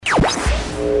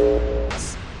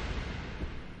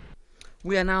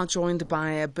We are now joined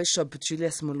by Bishop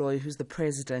Julias Moloi, who's the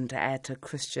president at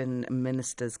Christian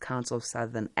Ministers Council of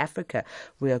Southern Africa.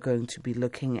 We are going to be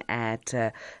looking at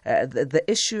the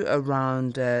issue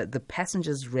around the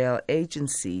Passengers Rail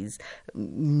Agency's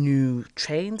new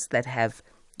trains that have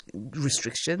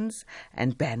restrictions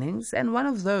and bannings, and one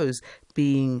of those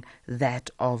being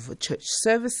that of church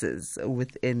services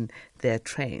within their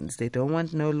trains. They don't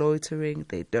want no loitering,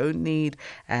 they don't need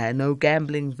no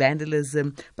gambling,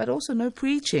 vandalism, but also no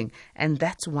preaching. And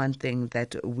that's one thing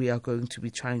that we are going to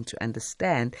be trying to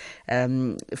understand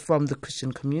from the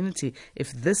Christian community,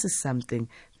 if this is something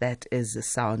that is a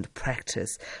sound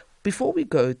practice. Before we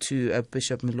go to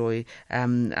Bishop Moloi,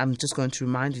 I'm just going to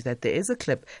remind you that there is a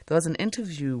clip. There was an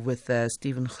interview with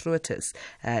Stephen Groothuis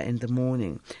in the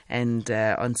morning and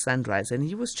on Sunrise, and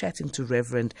he was chatting to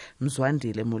Reverend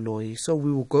Mzwandile Moloi. So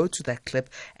we will go to that clip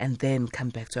and then come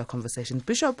back to our conversation.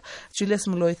 Bishop Julias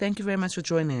Moloi, thank you very much for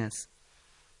joining us.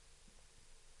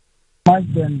 Thank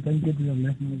you to the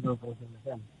listeners of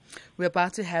FM. We're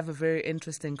about to have a very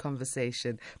interesting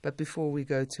conversation, but before we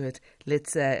go to it,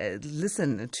 let's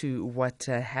listen to what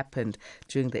happened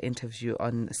during the interview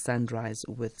on Sunrise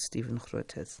with Stephen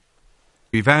Groothuis.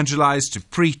 Evangelize, to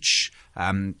preach,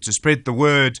 to spread the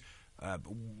word,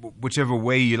 whichever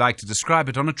way you like to describe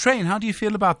it, on a train. How do you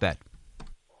feel about that?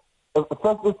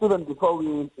 First, Stephen, before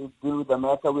we deal with the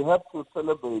matter, we have to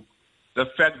celebrate the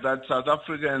fact that South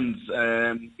Africans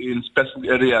in specific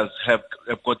areas have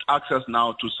got access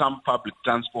now to some public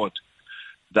transport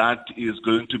that is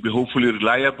going to be hopefully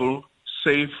reliable,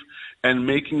 safe, and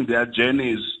making their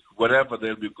journeys, wherever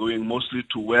they'll be going, mostly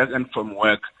to work and from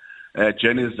work,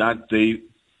 journeys that they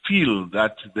feel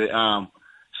that they are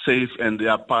safe and they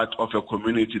are part of a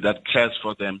community that cares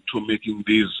for them, to making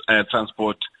these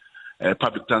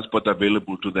public transport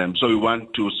available to them. So we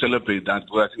want to celebrate that.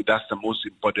 I think that's the most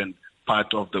important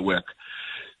part of the work.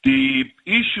 The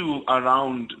issue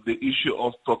around the issue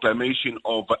of proclamation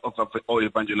or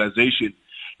evangelization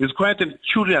is quite a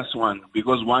curious one,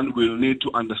 because one will need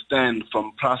to understand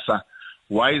from PRASA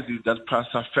why is it that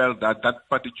PRASA felt that that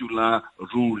particular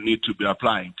rule need to be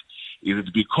applied. Is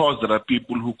it because there are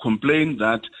people who complain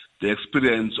that the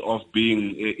experience of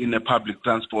being in a public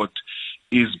transport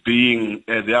is being,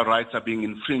 their rights are being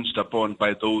infringed upon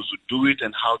by those who do it,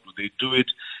 and how do they do it,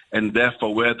 and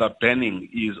therefore whether banning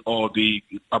is or the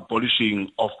abolishing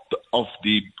of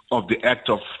the act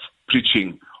of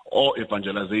preaching or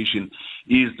evangelization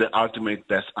is the ultimate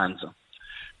best answer.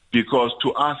 Because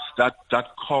to us that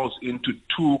calls into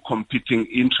two competing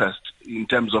interests in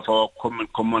terms of our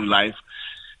common life.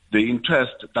 The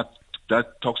interest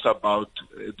that talks about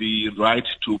the right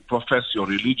to profess your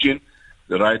religion,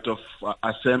 the right of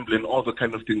assembly, and all the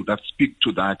kind of things that speak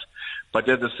to that. But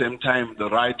at the same time, the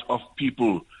right of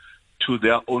people to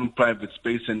their own private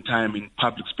space and time in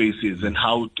public spaces, and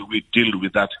how do we deal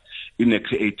with that in a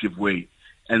creative way.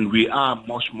 And we are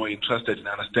much more interested in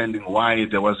understanding why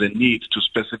there was a need to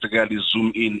specifically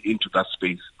zoom into that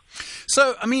space.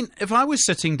 So, I mean, if I was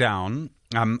sitting down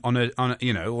on a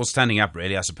or standing up,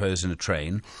 really, I suppose, in a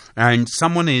train, and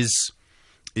someone is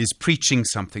preaching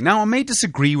something. Now, I may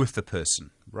disagree with the person,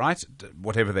 right?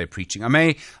 Whatever they're preaching. I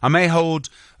may hold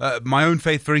my own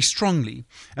faith very strongly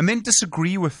and then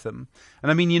disagree with them. And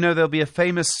I mean, there'll be a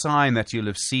famous sign that you'll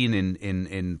have seen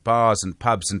in bars and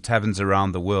pubs and taverns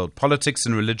around the world: politics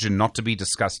and religion not to be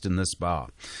discussed in this bar.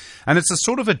 And it's a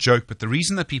sort of a joke, but the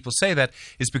reason that people say that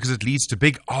is because it leads to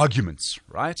big arguments,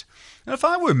 right? Now, if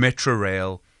I were Metro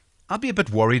Rail, I'd be a bit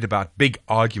worried about big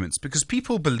arguments, because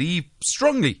people believe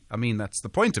strongly. I mean, that's the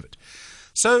point of it.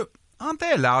 So aren't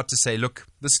they allowed to say, look,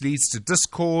 this leads to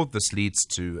discord, this leads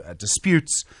to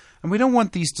disputes, and we don't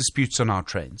want these disputes on our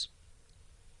trains?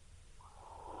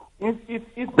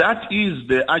 If that is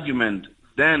the argument,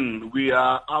 then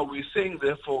are we saying,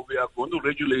 therefore, we are going to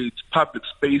regulate public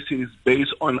spaces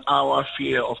based on our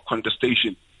fear of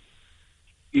contestation?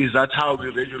 Is that how we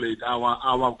regulate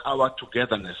our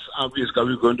togetherness? Are we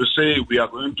going to say we are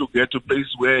going to get to a place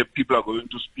where people are going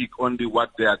to speak only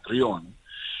what they agree on?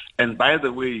 And by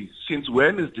the way, since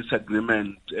when is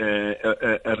disagreement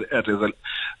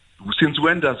since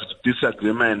when does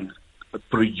disagreement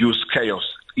produce chaos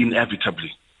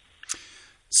inevitably?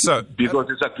 So, because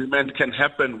disagreement can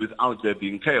happen without there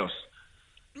being chaos.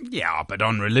 Yeah, but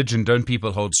on religion, don't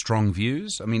people hold strong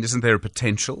views? I mean, isn't there a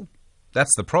potential?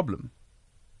 That's the problem.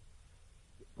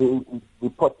 The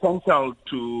potential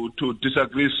to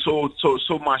disagree so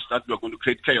much that we are going to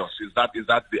create chaos. Is that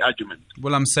the argument?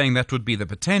 Well, I'm saying that would be the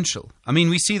potential. I mean,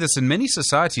 we see this in many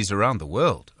societies around the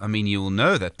world. I mean, you'll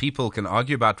know that people can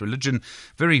argue about religion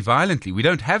very violently. We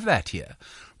don't have that here.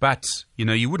 But,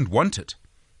 you wouldn't want it.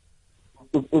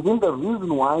 isn't the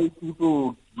reason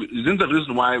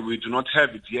why we do not have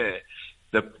it here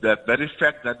the very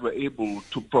fact that we're able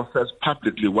to profess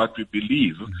publicly what we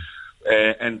believe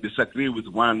and disagree with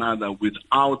one another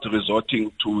without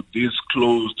resorting to these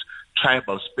closed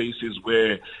tribal spaces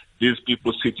where these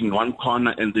people sit in one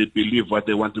corner and they believe what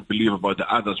they want to believe about the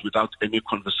others without any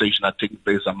conversation that taking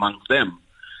place amongst them.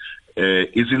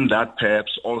 Isn't that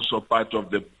perhaps also part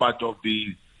of the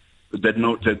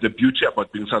beauty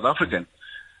about being South African,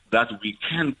 that we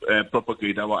can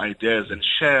propagate our ideas and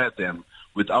share them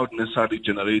without necessarily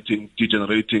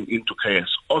degenerating into chaos?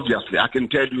 Obviously, I can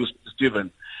tell you,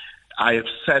 Stephen, I have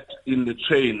sat in the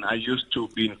train. I used to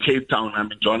be in Cape Town.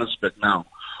 I'm in Johannesburg now.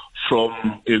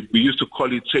 We used to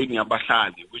call it Train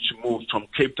Yabahlali, which moved from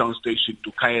Cape Town Station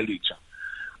to Khayelitsha.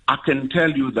 I can tell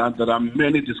you that there are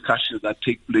many discussions that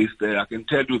take place there. I can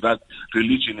tell you that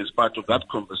religion is part of that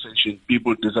conversation.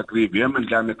 People disagree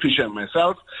vehemently. I'm a Christian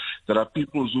myself. There are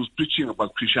people whose preaching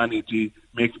about Christianity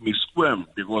make me squirm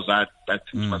because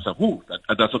that's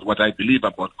not what I believe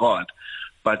about God.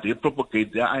 But they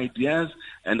propagate their ideas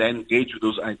and I engage with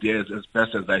those ideas as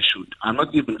best as I should. I'm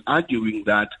not even arguing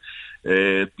that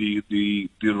the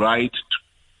right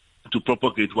to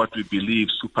propagate what we believe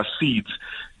supersedes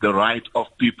the right of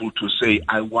people to say,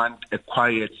 I want a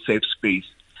quiet, safe space.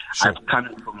 Sure. I've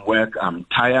come from work, I'm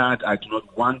tired, I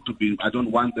don't want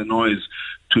the noise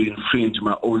to infringe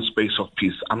my own space of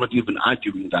peace. I'm not even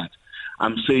arguing that.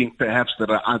 I'm saying perhaps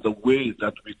there are other ways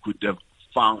that we could have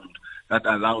found that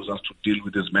allows us to deal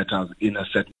with these matters in a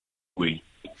certain way.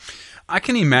 I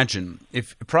can imagine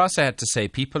if PRASA had to say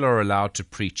people are allowed to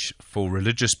preach for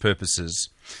religious purposes,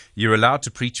 you're allowed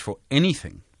to preach for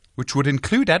anything, which would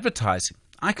include advertising.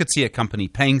 I could see a company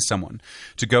paying someone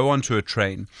to go onto a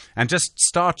train and just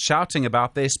start shouting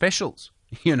about their specials.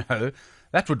 You know,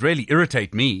 that would really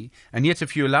irritate me. And yet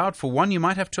if you allowed for one, you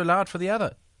might have to allow it for the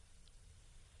other.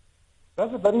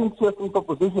 That's a very interesting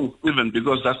proposition, Stephen,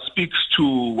 because that speaks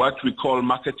to what we call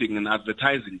marketing and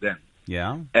advertising then.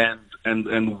 Yeah.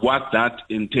 And what that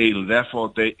entails.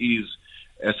 Therefore, there is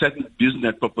a certain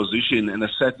business proposition and a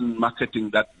certain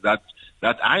marketing that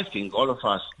I think all of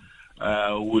us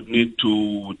would need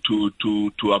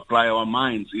to apply our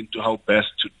minds into how best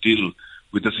to deal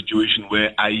with a situation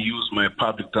where I use my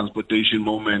public transportation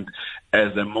moment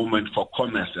as a moment for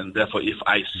commerce, and therefore if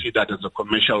I see that as a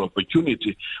commercial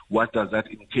opportunity, what does that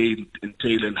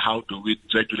entail and how do we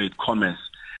regulate commerce?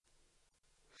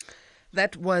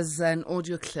 That was an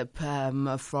audio clip from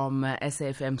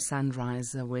SAFM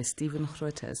Sunrise where Stephen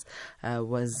Grootes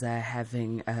was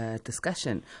having a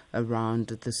discussion around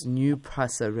this new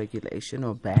PRASA regulation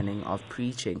or banning of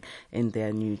preaching in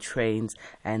their new trains.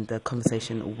 And the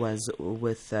conversation was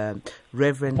with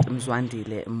Reverend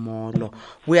Mzwandile Molo.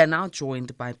 We are now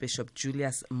joined by Bishop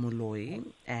Julias Moloi,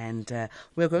 and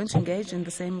we're going to engage in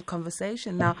the same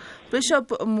conversation. Now, Bishop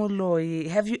Moloi,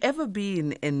 have you ever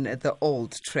been in the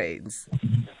old trains?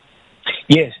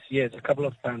 Yes, a couple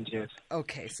of times, yes.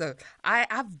 Okay, so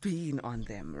I've been on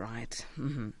them, right?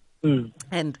 Mm-hmm.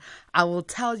 And I will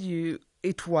tell you,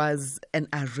 it was an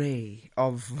array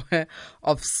of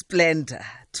splendor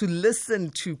to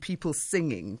listen to people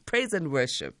singing praise and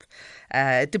worship.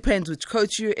 It depends which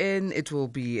coach you're in. It will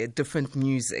be a different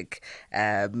music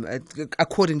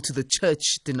according to the church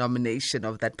denomination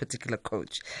of that particular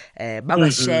coach. Baba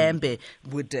Shembe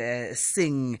would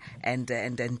sing and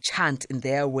chant in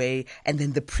their way, and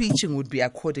then the preaching would be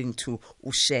according to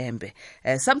Ushembe.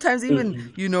 Sometimes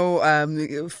even,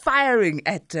 firing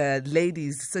at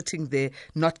ladies sitting there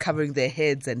not covering their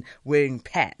heads and wearing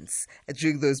pants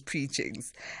during those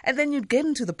preachings. And then you'd get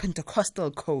into the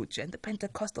Pentecostal coach, and the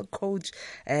Pentecostal coach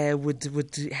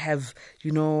would have,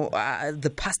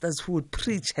 the pastors who would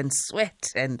preach and sweat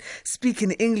and speak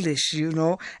in English,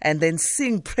 and then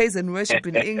sing praise and worship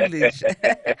in English.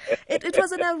 It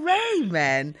was an array,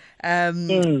 man.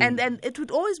 And it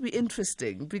would always be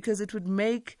interesting because it would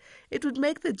make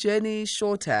the journey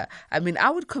shorter. I mean, I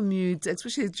would commute,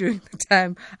 especially during the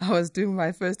time I was doing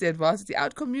my first year at varsity, I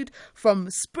would commute from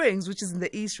Springs, which is in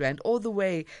the East Rand, all the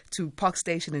way to Park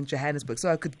Station in Johannesburg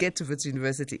so I could get to Wits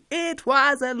University. It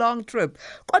was a long trip.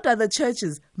 What other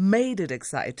churches made it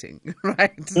exciting,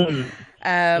 right?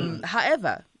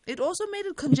 However, it also made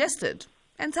it congested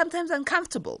and sometimes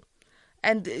uncomfortable.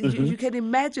 And you can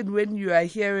imagine when you are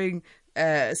hearing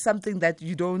something that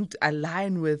you don't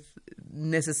align with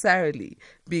necessarily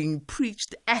being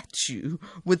preached at you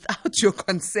without your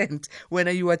consent when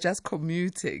you are just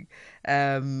commuting,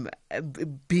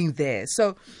 being there.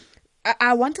 So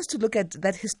I want us to look at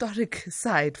that historic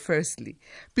side firstly,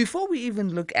 before we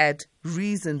even look at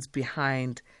reasons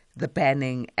behind the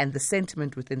banning and the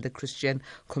sentiment within the Christian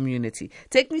community.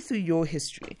 Take me through your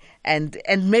history, and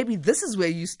maybe this is where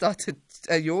you started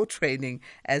your training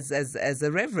as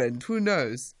a reverend. Who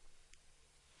knows?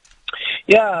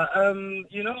 Yeah,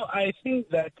 I think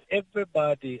that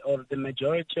everybody or the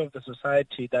majority of the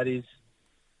society that is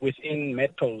within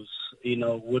metros,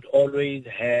 would always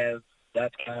have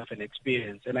that kind of an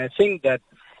experience. And I think that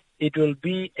it will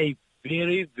be a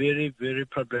very, very, very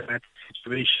problematic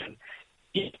situation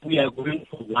if we are going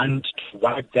to want to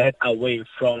wipe that away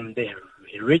from the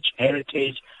rich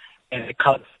heritage and the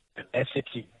cultural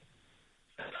diversity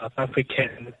of South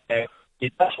African.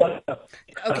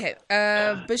 Okay,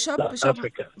 Bishop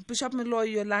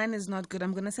Moloi, your line is not good.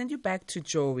 I'm going to send you back to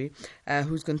Joey,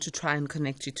 who's going to try and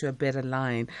connect you to a better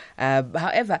line.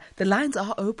 However, the lines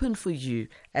are open for you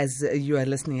as you are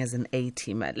listening as an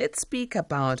A-teamer. Let's speak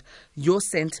about your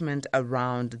sentiment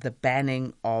around the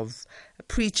banning of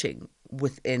preaching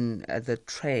within the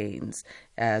trains,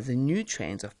 the new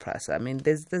trains of PRASA. I mean,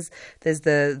 there's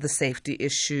the safety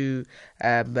issue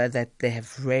that they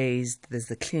have raised. There's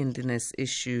the cleanliness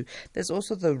issue. There's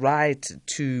also the right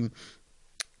to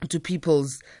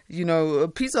people's,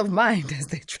 peace of mind as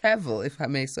they travel, if I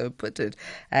may so put it,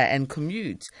 and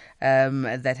commute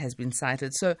that has been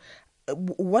cited. So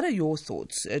what are your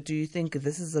thoughts? Do you think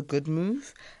this is a good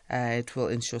move? It will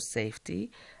ensure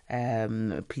safety,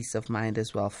 peace of mind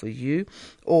as well for you?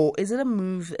 Or is it a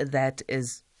move that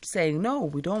is saying, no,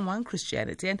 we don't want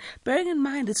Christianity? And bearing in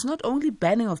mind, it's not only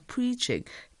banning of preaching,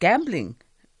 gambling,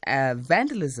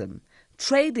 vandalism,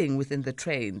 trading within the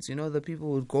trains. The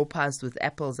people would go past with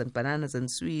apples and bananas and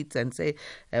sweets and say,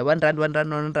 1 rand, 1 rand,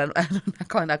 1 rand.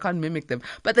 I can't mimic them.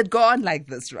 But they'd go on like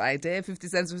this, right? 50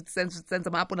 cents, 50 cents, 50 cents,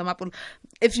 an apple.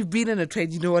 If you've been in a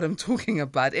train, you know what I'm talking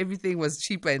about. Everything was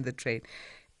cheaper in the train.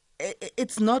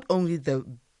 It's not only the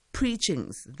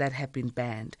preachings that have been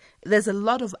banned. There's a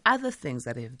lot of other things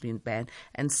that have been banned,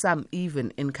 and some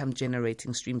even income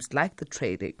generating streams like the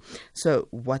trading. So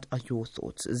what are your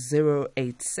thoughts?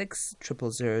 086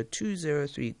 000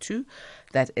 2032.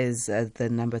 That is the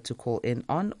number to call in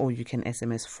on, or you can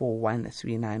SMS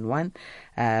 41391.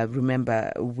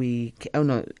 Remember,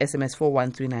 SMS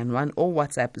 41391 or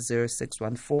WhatsApp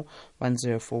 0614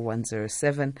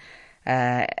 104107.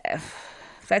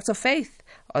 Facts of Faith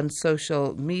on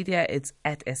social media. It's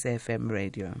at SAFM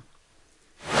Radio.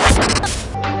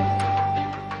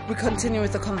 We continue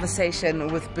with the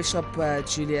conversation with Bishop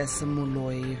Julias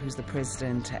Moloi, who's the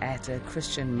president at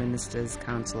Christian Ministers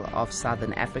Council of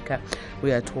Southern Africa.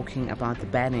 We are talking about the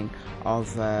banning of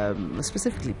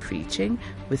specifically preaching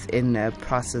within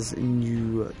PRASA's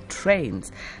new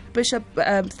trains. Bishop,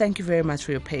 thank you very much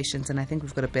for your patience, and I think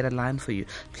we've got a better line for you.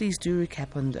 Please do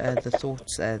recap on the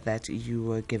thoughts that you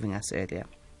were giving us earlier.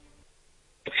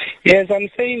 Yes, I'm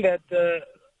saying that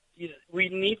we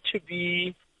need to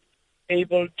be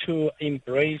able to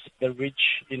embrace the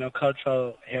rich,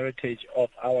 cultural heritage of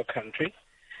our country,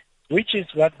 which is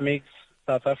what makes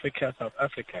South Africa South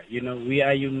Africa. We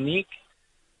are unique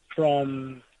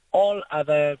from all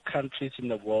other countries in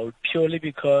the world purely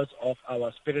because of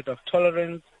our spirit of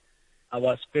tolerance,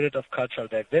 our spirit of cultural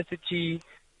diversity.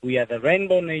 We are the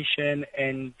rainbow nation,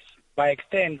 and by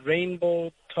extent,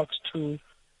 rainbow talks to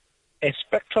a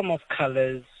spectrum of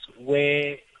colors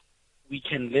where we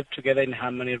can live together in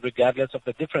harmony regardless of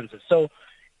the differences. So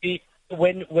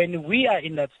when we are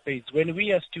in that space, when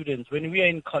we are students, when we are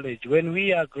in college, when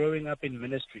we are growing up in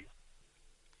ministry,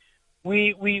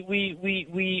 we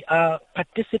are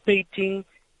participating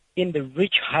in the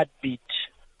rich heartbeat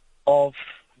of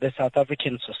the South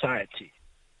African society.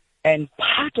 And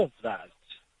part of that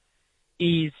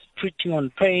is preaching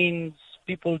on trains,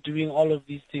 people doing all of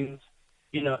these things,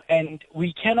 and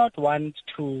we cannot want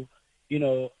to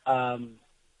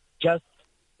just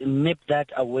nip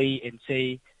that away and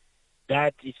say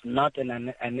that is not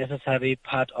a necessary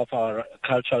part of our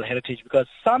cultural heritage, because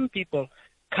some people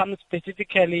come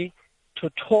specifically to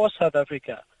tour South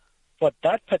Africa for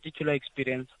that particular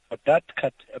experience, for that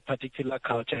particular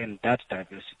culture and that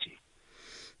diversity.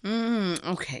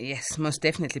 Okay, yes, most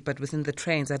definitely. But within the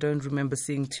trains, I don't remember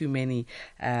seeing too many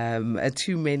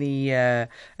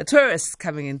tourists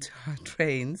coming into our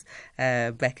trains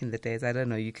back in the days. I don't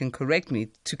know. You can correct me,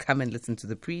 to come and listen to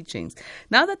the preachings.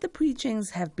 Now that the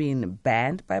preachings have been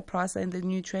banned by PRASA in the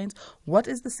new trains, what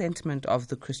is the sentiment of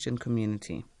the Christian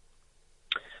community?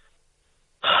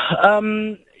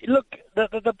 Look,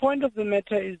 the point of the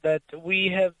matter is that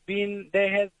there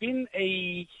has been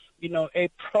a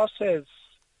process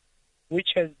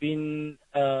which has been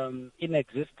in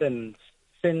existence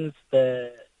since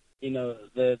the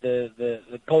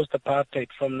post-apartheid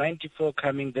from '94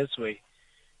 coming this way,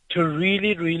 to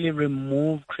really, really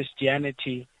remove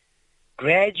Christianity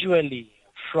gradually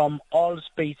from all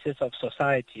spaces of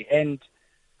society. And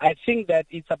I think that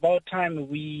it's about time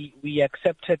we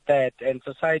accepted that, and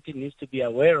society needs to be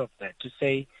aware of that, to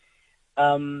say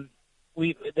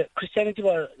Christianity,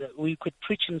 we could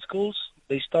preach in schools.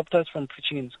 They stopped us from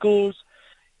preaching in schools.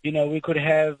 We could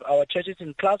have our churches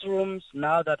in classrooms.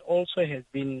 Now that also has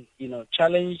been,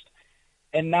 challenged.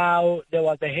 And now there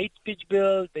was a hate speech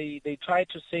bill. They tried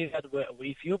to say that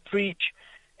if you preach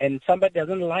and somebody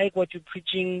doesn't like what you're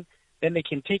preaching, then they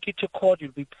can take you to court.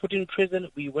 You'll be put in prison.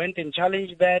 We went and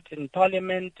challenged that in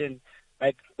Parliament, and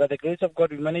by the grace of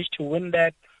God, we managed to win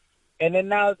that. And then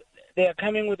now they are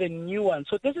coming with a new one.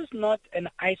 So this is not an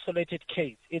isolated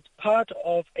case. It's part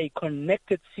of a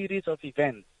connected series of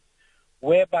events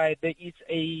whereby there is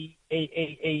a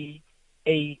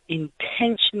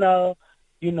intentional,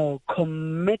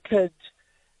 committed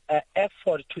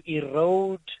effort to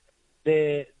erode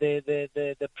the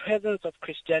presence of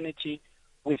Christianity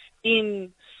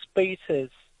within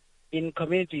spaces in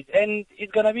communities. And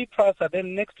it's going to be PRASA.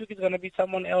 Then next week it's going to be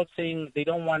someone else saying they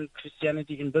don't want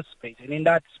Christianity in this space and in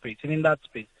that space and in that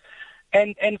space.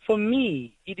 And for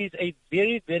me, it is a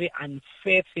very, very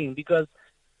unfair thing, because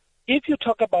if you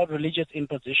talk about religious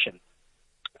imposition,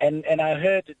 and I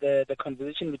heard the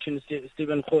conversation between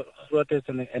Stephen Grotes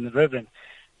and the Reverend,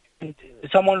 and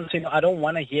someone saying, I don't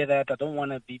want to hear that, I don't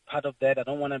want to be part of that, I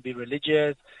don't want to be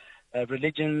religious,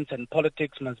 religions and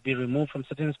politics must be removed from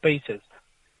certain spaces.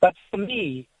 But for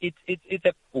me, it's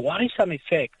a worrisome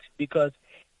effect, because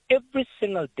every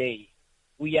single day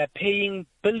we are paying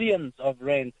billions of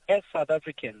rand as South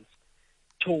Africans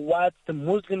towards the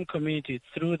Muslim community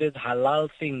through this halal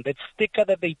thing, that sticker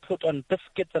that they put on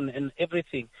biscuits and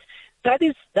everything. That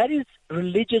is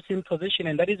religious imposition,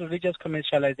 and that is religious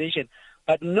commercialization.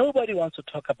 But nobody wants to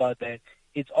talk about that.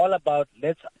 It's all about,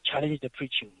 let's challenge the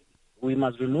preaching. We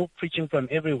must remove preaching from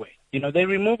everywhere. They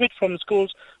remove it from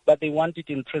schools, but they want it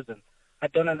in prison. I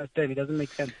don't understand. It doesn't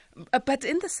make sense. But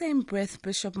in the same breath,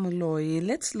 Bishop Moloi,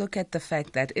 let's look at the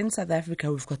fact that in South Africa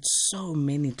we've got so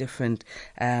many different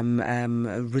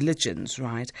religions,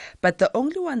 right? But the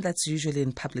only one that's usually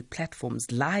in public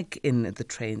platforms, like in the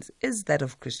trains, is that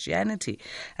of Christianity.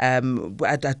 I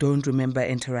don't remember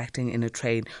interacting in a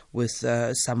train with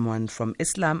someone from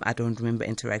Islam. I don't remember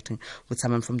interacting with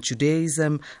someone from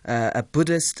Judaism, a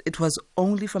Buddhist. It was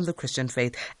only from the Christian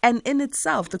faith. And in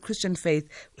itself, the Christian faith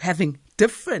having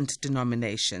different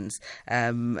denominations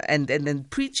and then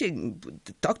preaching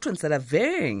doctrines that are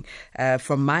varying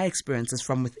from my experiences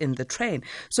from within the train.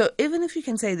 So even if you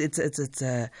can say it's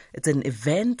an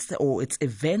event, or it's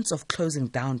events of closing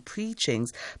down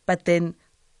preachings, but then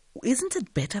isn't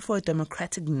it better for a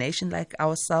democratic nation like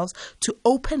ourselves to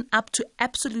open up to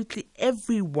absolutely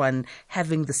everyone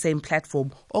having the same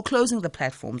platform, or closing the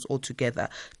platforms altogether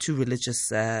to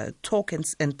religious talk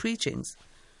and preachings?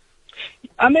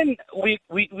 I mean,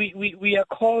 we are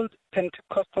called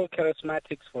Pentecostal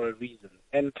charismatics for a reason,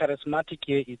 and charismatic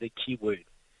here is a key word.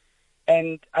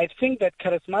 And I think that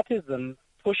charismatism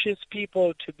pushes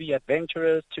people to be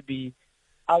adventurous, to be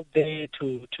out there,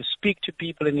 to speak to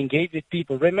people and engage with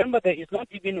people. Remember, there is not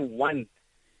even one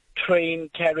train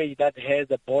carriage that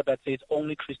has a board that says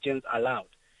only Christians allowed.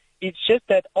 It's just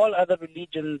that all other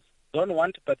religions don't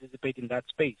want to participate in that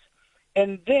space.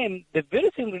 And then the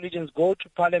very same religions go to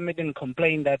Parliament and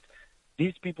complain that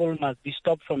these people must be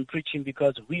stopped from preaching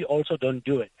because we also don't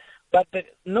do it. But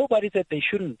nobody said they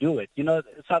shouldn't do it.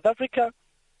 South Africa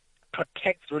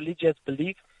protects religious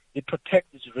belief. It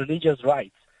protects religious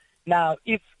rights. Now,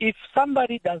 if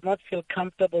somebody does not feel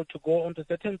comfortable to go onto a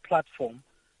certain platform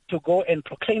to go and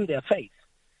proclaim their faith,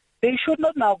 they should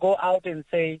not now go out and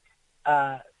say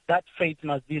that faith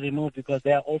must be removed because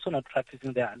they are also not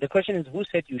practicing there. The question is, who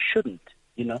said you shouldn't?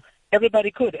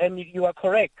 Everybody could, and you are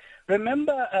correct.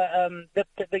 Remember,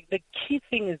 the key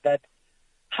thing is that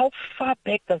how far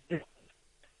back does this,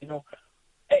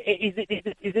 is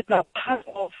it now part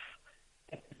of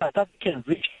South African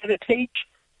rich heritage?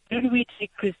 Do we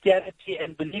take Christianity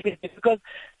and believe in it? Because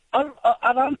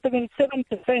around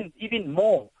 77%, even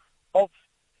more, of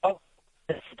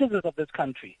the citizens of this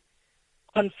country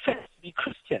confess to be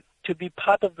Christian, to be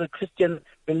part of the Christian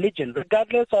religion,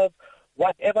 regardless of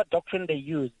whatever doctrine they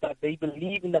use, but they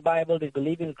believe in the Bible, they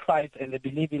believe in Christ, and they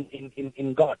believe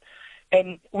in God.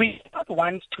 And we don't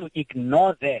want to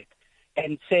ignore that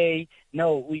and say,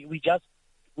 no, we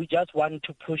just want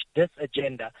to push this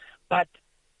agenda. But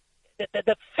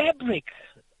the fabric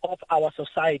of our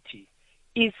society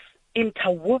is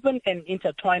interwoven and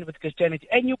intertwined with Christianity,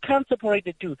 and you can't separate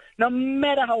the two, no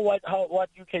matter what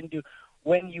you can do.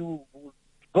 When you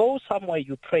go somewhere,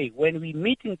 you pray. When we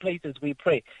meet in places, we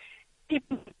pray.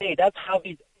 People say that's how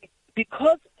it is.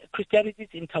 Because Christianity is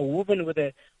interwoven with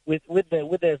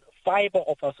the fiber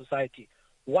of our society,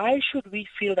 why should we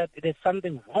feel that there's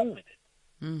something wrong with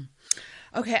it? Mm.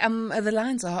 Okay, the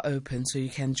lines are open, so you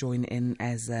can join in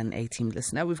as an A-Team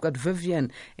listener. We've got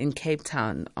Vivian in Cape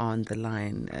Town on the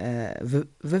line.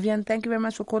 Vivian, thank you very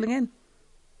much for calling in.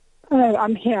 Hello,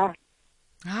 I'm here.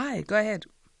 Hi, go ahead.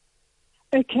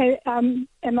 Okay, am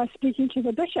I speaking to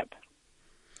the bishop?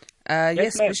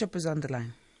 Yes, Bishop is on the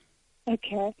line.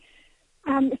 Okay.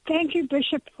 Thank you,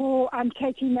 Bishop, for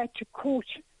taking that to court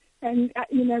and,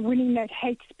 winning that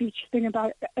hate speech thing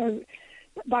about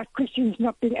Christians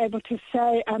not being able to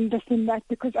say this and that,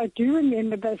 because I do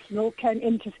remember this law came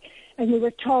into, and we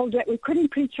were told that we couldn't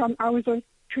preach on, I was a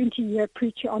 20-year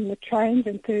preacher on the trains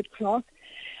in third class,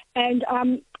 and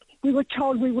we were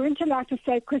told we weren't allowed to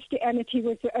say Christianity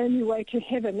was the only way to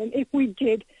heaven, and if we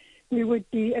did, we would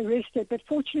be arrested. But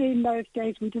fortunately in those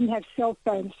days we didn't have cell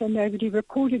phones, so nobody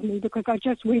recorded me because I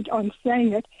just went on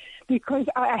saying it because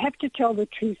I have to tell the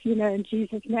truth, in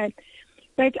Jesus' name.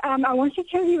 But I want to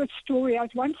tell you a story. I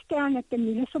was once down at the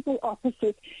municipal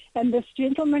offices, and this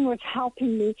gentleman was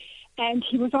helping me, and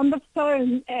he was on the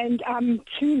phone and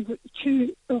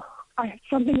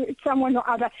someone or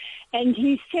other, and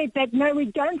he said that, no, we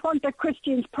don't want the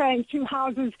Christians praying 2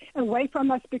 houses away from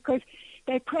us because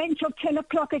they're praying till 10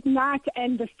 o'clock at night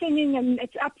and the singing, and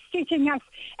it's upsetting us,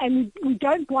 and we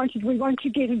don't want it. We want to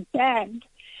get it banned.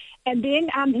 And then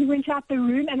he went out the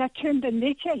room, and I turned the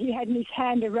letter he had in his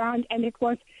hand around, and I don't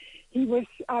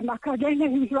know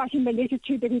who he was writing the letter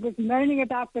to, but he was moaning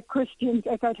about the Christians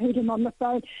as I'd heard him on the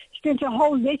phone. He spent a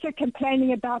whole letter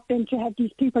complaining about them to have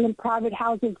these people in private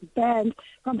houses banned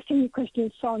from singing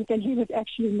Christian songs, and he was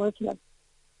actually Muslim.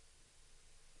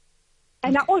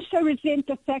 And I also resent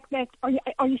the fact that,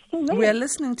 are you still there? We are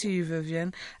listening to you,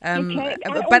 Vivian. Okay.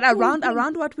 But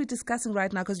around what we're discussing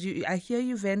right now, because I hear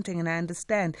you venting and I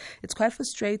understand, it's quite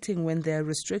frustrating when there are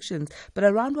restrictions, but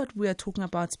around what we are talking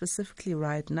about specifically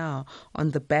right now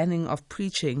on the banning of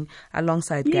preaching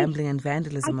alongside gambling and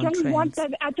vandalism on trains.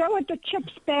 I don't want the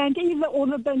chips banned either, or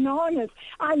the bananas.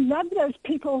 I love those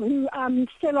people who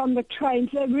sell on the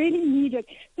trains. They really need it.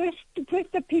 First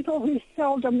the people who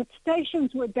sold on the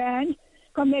stations were banned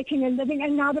from making a living,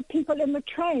 and now the people in the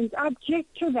trains. I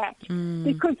object to that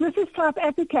because this is South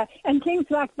Africa, and things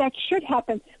like that should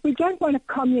happen. We don't want a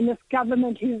communist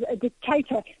government who's a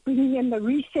dictator bringing in the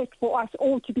reset for us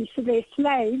all to be their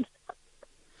slaves.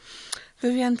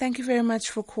 Vivian, thank you very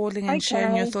much for calling and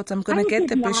sharing your thoughts. I'm going to get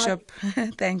the Bishop.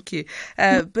 Thank you.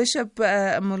 Bishop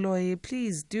Moloi,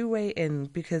 please do weigh in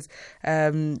because,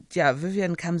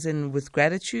 Vivian comes in with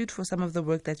gratitude for some of the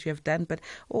work that you have done, but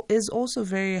is also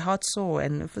very heart-sore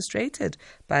and frustrated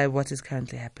by what is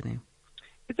currently happening.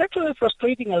 It's actually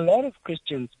frustrating a lot of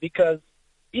Christians because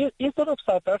instead of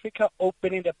South Africa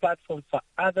opening the platform for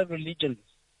other religions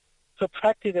to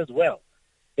practice as well,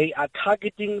 they are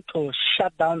targeting to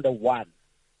shut down the one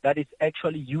that is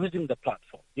actually using the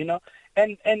platform,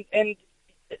 And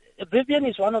Vivian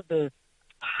is one of the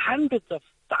hundreds of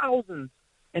thousands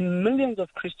and millions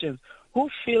of Christians who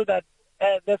feel that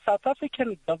the South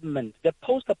African government, the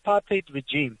post-apartheid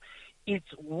regime, is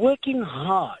working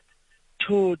hard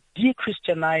to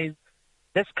de-Christianize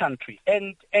this country.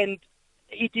 And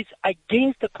it is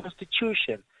against the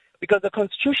Constitution because the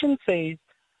Constitution says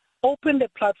open the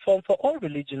platform for all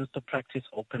religions to practice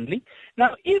openly.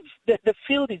 Now, if the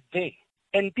field is there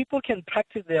and people can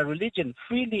practice their religion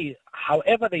freely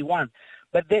however they want,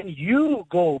 but then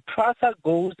PRASA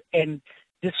goes and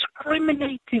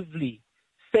discriminatively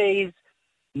says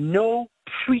no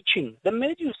preaching. The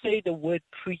minute you say the word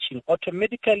preaching,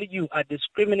 automatically you are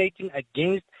discriminating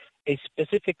against a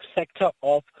specific sector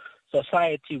of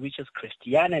society, which is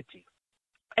Christianity.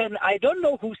 And I don't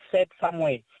know who said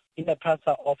somewhere in the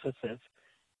PRASA offices,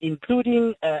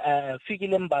 including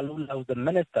Fikile Mbalula, who's the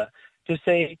minister, to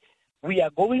say we are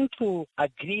going to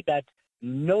agree that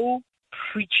no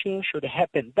preaching should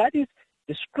happen. That is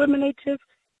discriminative,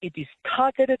 it is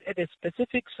targeted at a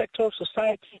specific sector of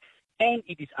society, and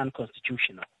it is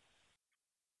unconstitutional.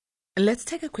 Let's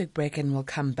take a quick break and we'll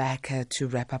come back to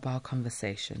wrap up our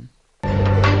conversation.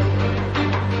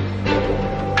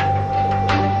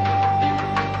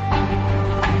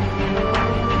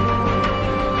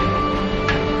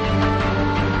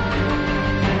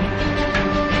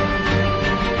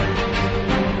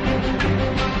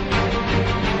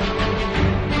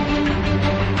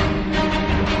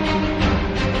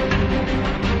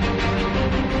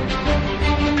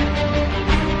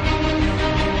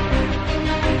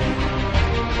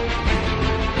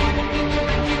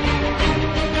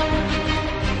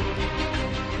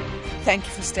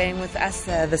 staying with us.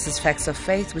 This is Facts of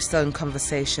Faith. We're still in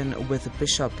conversation with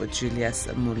Bishop Julias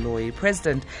Moloi,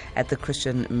 President at the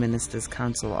Christian Ministers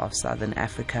Council of Southern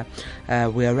Africa.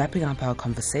 We are wrapping up our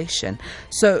conversation.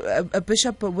 So,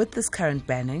 Bishop, with this current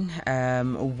banning,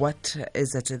 what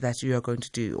is it that you are going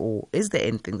to do, or is there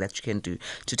anything that you can do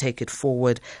to take it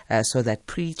forward so that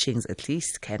preachings at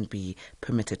least can be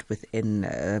permitted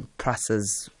within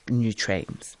PRASA's new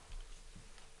trains?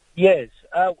 Yes,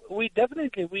 we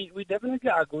definitely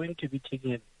are going to be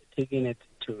taking it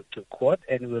to court,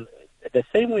 and we'll the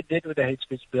same we did with the hate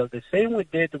speech bill, the same we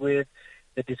did with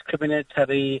the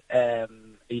discriminatory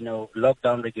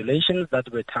lockdown regulations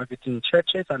that were targeting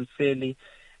churches unfairly,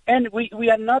 and we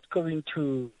are not going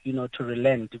to to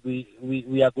relent.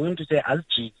 We are going to say as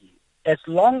jiggy, as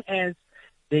long as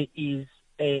there is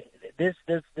this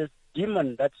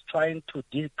demon that's trying to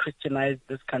de-Christianize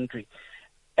this country,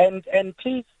 and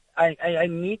please. I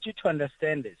need you to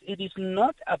understand this. It is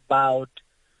not about,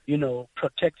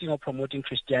 protecting or promoting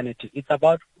Christianity. It's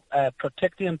about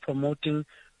protecting and promoting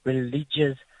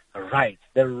religious rights,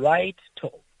 the right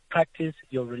to practice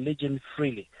your religion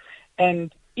freely.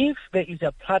 And if there is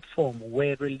a platform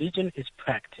where religion is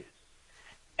practiced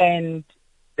and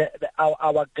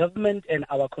our government and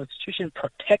our constitution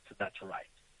protects that right,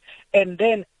 and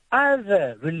then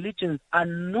other religions are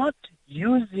not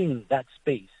using that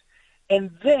space, and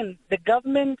then the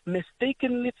government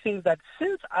mistakenly thinks that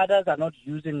since others are not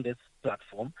using this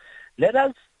platform, let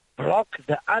us block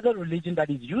the other religion that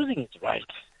is using its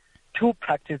rights to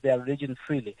practice their religion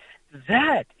freely.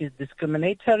 That is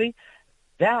discriminatory,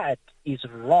 that is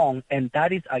wrong, and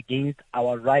that is against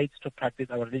our rights to practice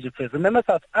our religion freely. Remember,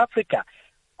 South Africa,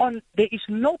 there is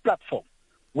no platform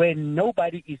where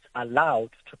nobody is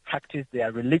allowed to practice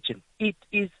their religion. It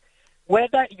is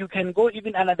whether you can go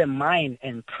even under the mine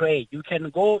and pray, you can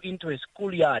go into a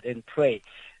schoolyard and pray.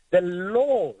 The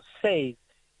law says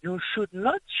you should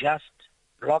not just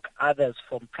block others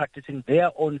from practicing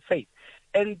their own faith.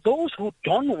 And those who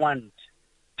don't want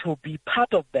to be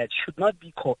part of that should not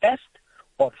be coerced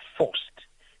or forced.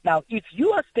 Now, if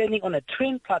you are standing on a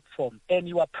train platform and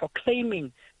you are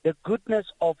proclaiming the goodness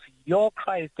of your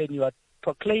Christ and you are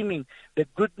proclaiming the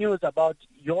good news about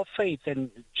your faith and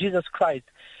Jesus Christ,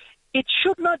 it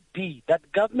should not be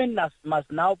that government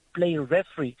must now play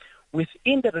referee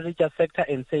within the religious sector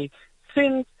and say,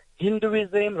 since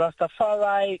Hinduism,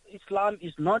 Rastafari, Islam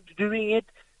is not doing it,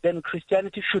 then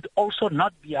Christianity should also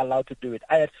not be allowed to do it.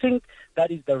 I think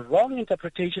that is the wrong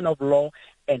interpretation of law,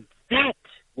 and that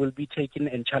will be taken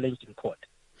and challenged in court.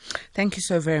 Thank you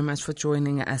so very much for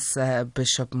joining us,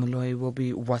 Bishop Moloi. We'll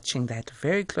be watching that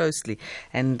very closely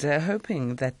and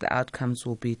hoping that the outcomes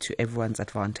will be to everyone's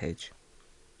advantage.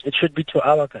 It should be to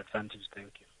our advantage.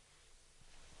 Thank you.